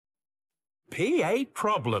PA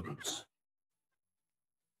problems.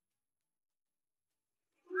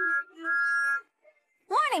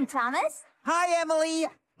 Morning, Thomas. Hi, Emily.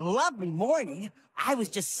 Lovely morning. I was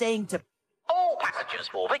just saying to... All passengers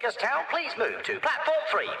for Vickerstown, please move to platform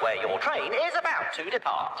 3, where your train is about to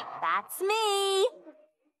depart. That's me.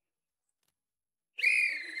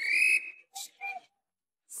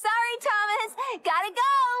 Sorry, Thomas. Gotta go.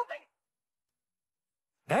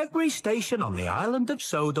 Every station on the island of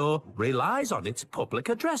Sodor relies on its public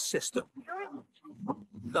address system.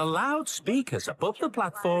 The loudspeakers above the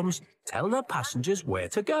platforms tell the passengers where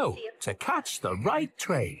to go to catch the right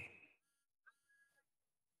train.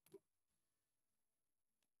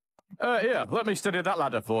 Here, let me study that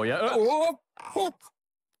ladder for you.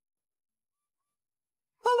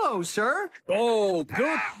 Hello, sir. Oh,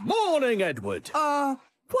 good morning, Edward.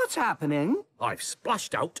 What's happening? I've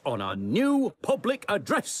splashed out on a new public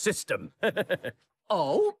address system.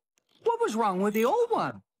 Oh? What was wrong with the old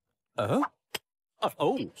one?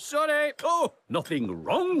 Oh, sorry. Oh, nothing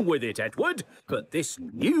wrong with it, Edward. But this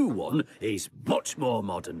new one is much more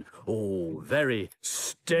modern. Oh, very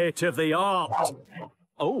state-of-the-art.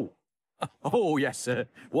 Oh, yes, sir.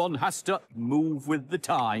 One has to move with the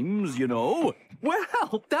times, you know.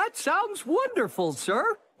 Well, that sounds wonderful,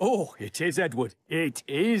 sir. Oh, it is, Edward. It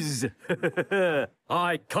is.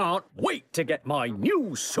 I can't wait to get my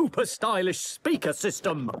new super stylish speaker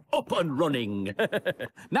system up and running.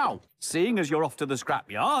 Now, seeing as you're off to the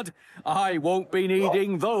scrapyard, I won't be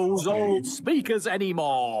needing those old speakers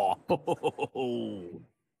anymore. What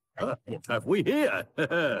have we here?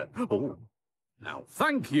 Oh. Now,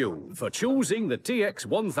 thank you for choosing the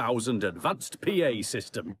TX1000 Advanced PA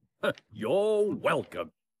system. You're welcome.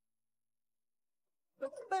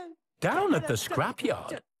 Down at the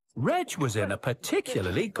scrapyard, Reg was in a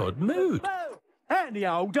particularly good mood. And the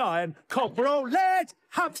old iron copper lead,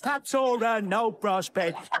 hubcaps or an old brass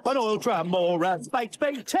bed, an oil drum or a baked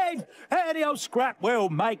bean tin, any old scrap will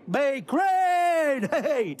make me green.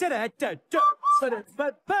 Hey,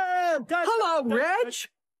 Hello, Reg.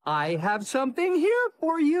 I have something here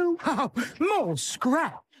for you. Oh, more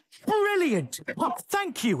scrap. Brilliant. Oh,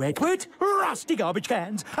 thank you, Edward. Rusty garbage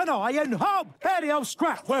cans, an iron hob, any old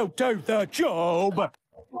scrap will do the job.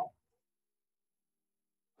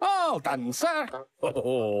 All done, sir.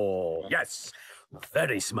 Oh, yes.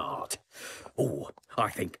 Very smart. Oh, I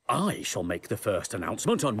think I shall make the first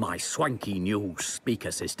announcement on my swanky new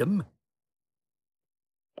speaker system.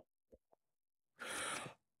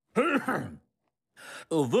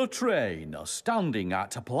 The train standing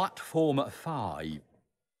at platform 5.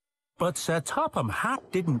 But Sir Topham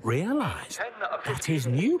Hatt didn't realise that his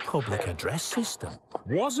new public address system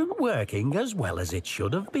wasn't working as well as it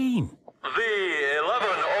should have been. The 11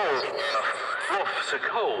 Fluffs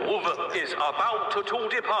Cove is about to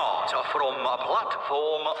depart from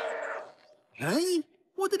platform... Hey?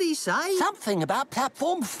 What did he say? Something about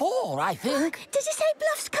platform 4, I think. Did you say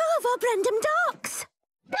Bluffs Cove or Brendam Docks?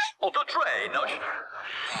 The train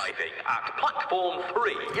arriving at platform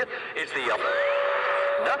 3 is the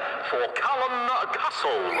for Callan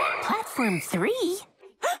Castle. Platform 3?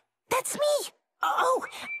 That's me. Oh,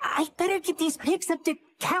 I'd better get these pigs up to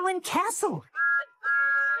Callan Castle.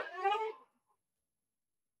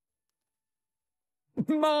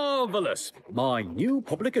 Marvellous. My new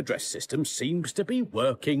public address system seems to be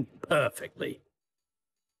working perfectly.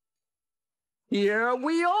 Here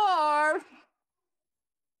we are.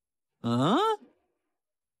 Huh?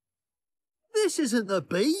 This isn't the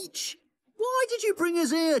beach. Why did you bring us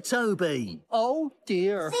here, Toby? Oh,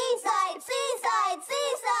 dear. Seaside, seaside,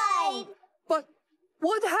 seaside! But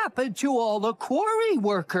what happened to all the quarry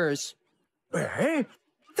workers? Eh?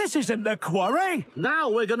 This isn't the quarry. Now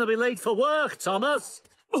we're going to be late for work, Thomas.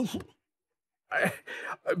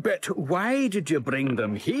 But why did you bring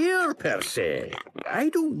them here, per se? I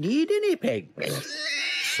don't need any pigs.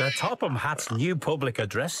 Sir Topham Hatt's new public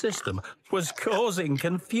address system was causing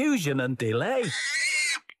confusion and delay.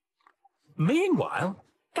 Meanwhile,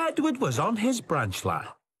 Edward was on his branch line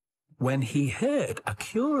when he heard a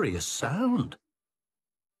curious sound.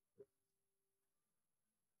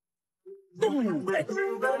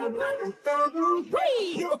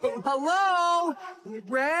 Hello?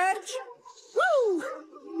 Reg? Woo!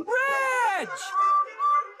 Reg!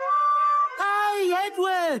 Hey,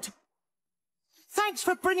 Edward! Thanks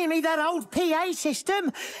for bringing me that old PA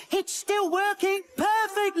system. It's still working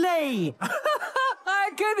perfectly.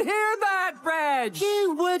 I can hear that, Reg!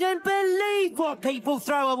 You wouldn't believe what people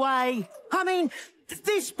throw away. I mean,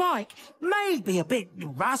 this bike may be a bit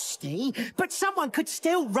rusty, but someone could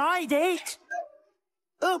still ride it.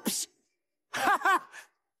 Oops.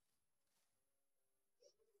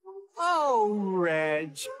 Oh,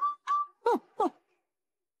 Reg.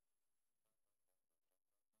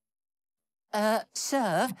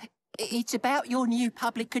 Sir, it's about your new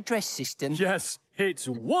public address system. Yes, it's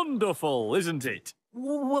wonderful, isn't it?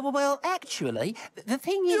 Well, actually, the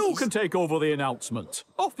thing is... You can take over the announcement.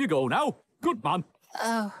 Off you go now. Good man.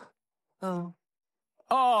 Oh.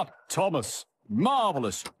 Ah, Thomas.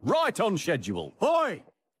 Marvellous. Right on schedule. Oi!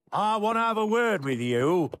 I want to have a word with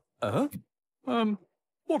you.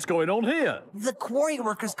 What's going on here? The quarry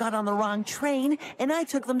workers got on the wrong train, and I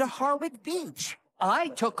took them to Harwick Beach. I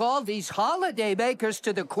took all these holiday makers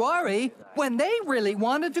to the quarry when they really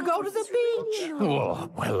wanted to go to the beach. Oh,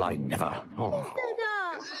 well, I never... Oh.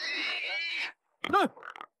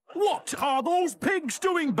 What are those pigs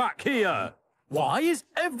doing back here? Why is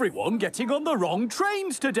everyone getting on the wrong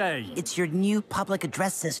trains today? It's your new public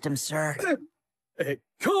address system, sir. It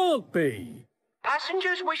can't be.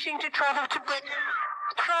 Passengers wishing to travel to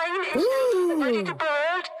train is ready to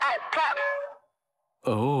board at platform.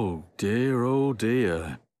 Oh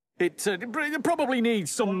dear. It probably needs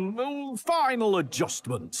some final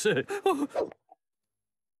adjustments.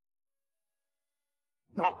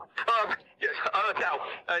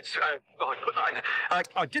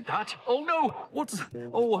 I did that. Oh no! What's?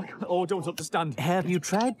 Oh, don't understand. Have you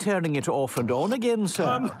tried turning it off and on again,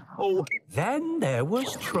 sir? Then there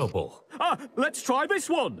was trouble. Let's try this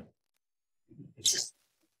one.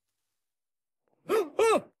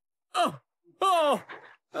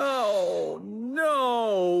 Oh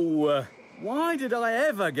no! Why did I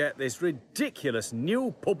ever get this ridiculous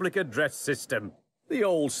new public address system? The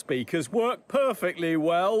old speakers work perfectly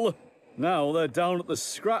well. Now they're down at the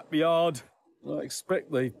scrapyard. I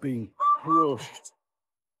expect they've been crushed.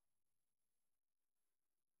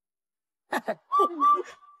 Reg!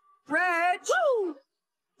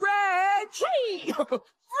 Reg! Hey!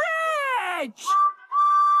 Reg!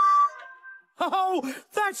 Oh,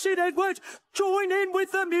 that's it, Edward. Join in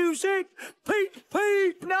with the music. Peep,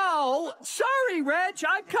 peep. No, sorry, Reg.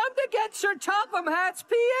 I've come to get Sir Topham Hatt's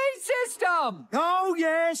PA system. Oh,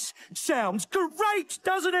 yes. Sounds great,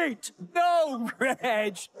 doesn't it? No,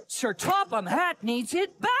 Reg. Sir Topham Hatt needs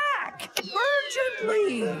it back.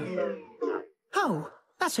 Urgently. Oh,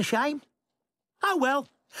 that's a shame. Oh, well,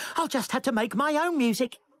 I'll just have to make my own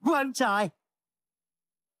music, won't I?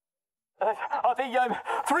 The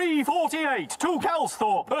 348 to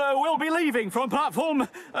Kelsthorpe. We'll be leaving from platform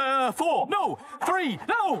 4. No, 3.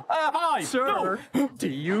 No, 5. Sir, do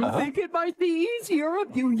you think it might be easier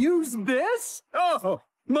if you use this? Oh,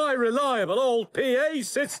 my reliable old PA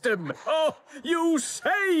system. Oh, you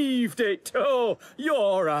saved it. Oh,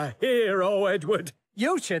 you're a hero, Edward.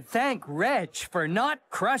 You should thank Reg for not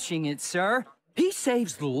crushing it, sir. He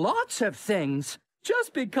saves lots of things.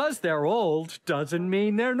 Just because they're old doesn't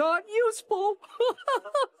mean they're not useful.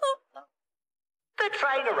 The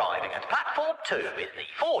train arriving at platform 2 is the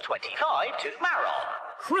 425 to Maron.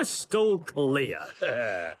 Crystal clear.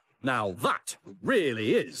 Now that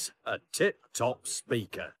really is a tip-top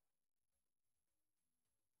speaker.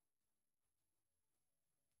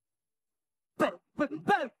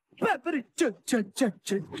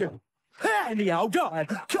 Anyhow, darling,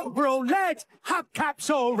 Corporal Led,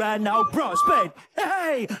 hubcaps all round no prospect.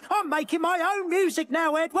 Hey, I'm making my own music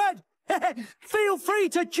now, Edward. Feel free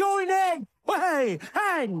to join in. Hey,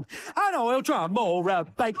 and an oil drum or a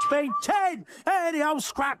baked bean 10. Any old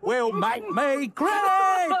scrap will make me grin.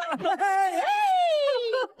 Hey, hey.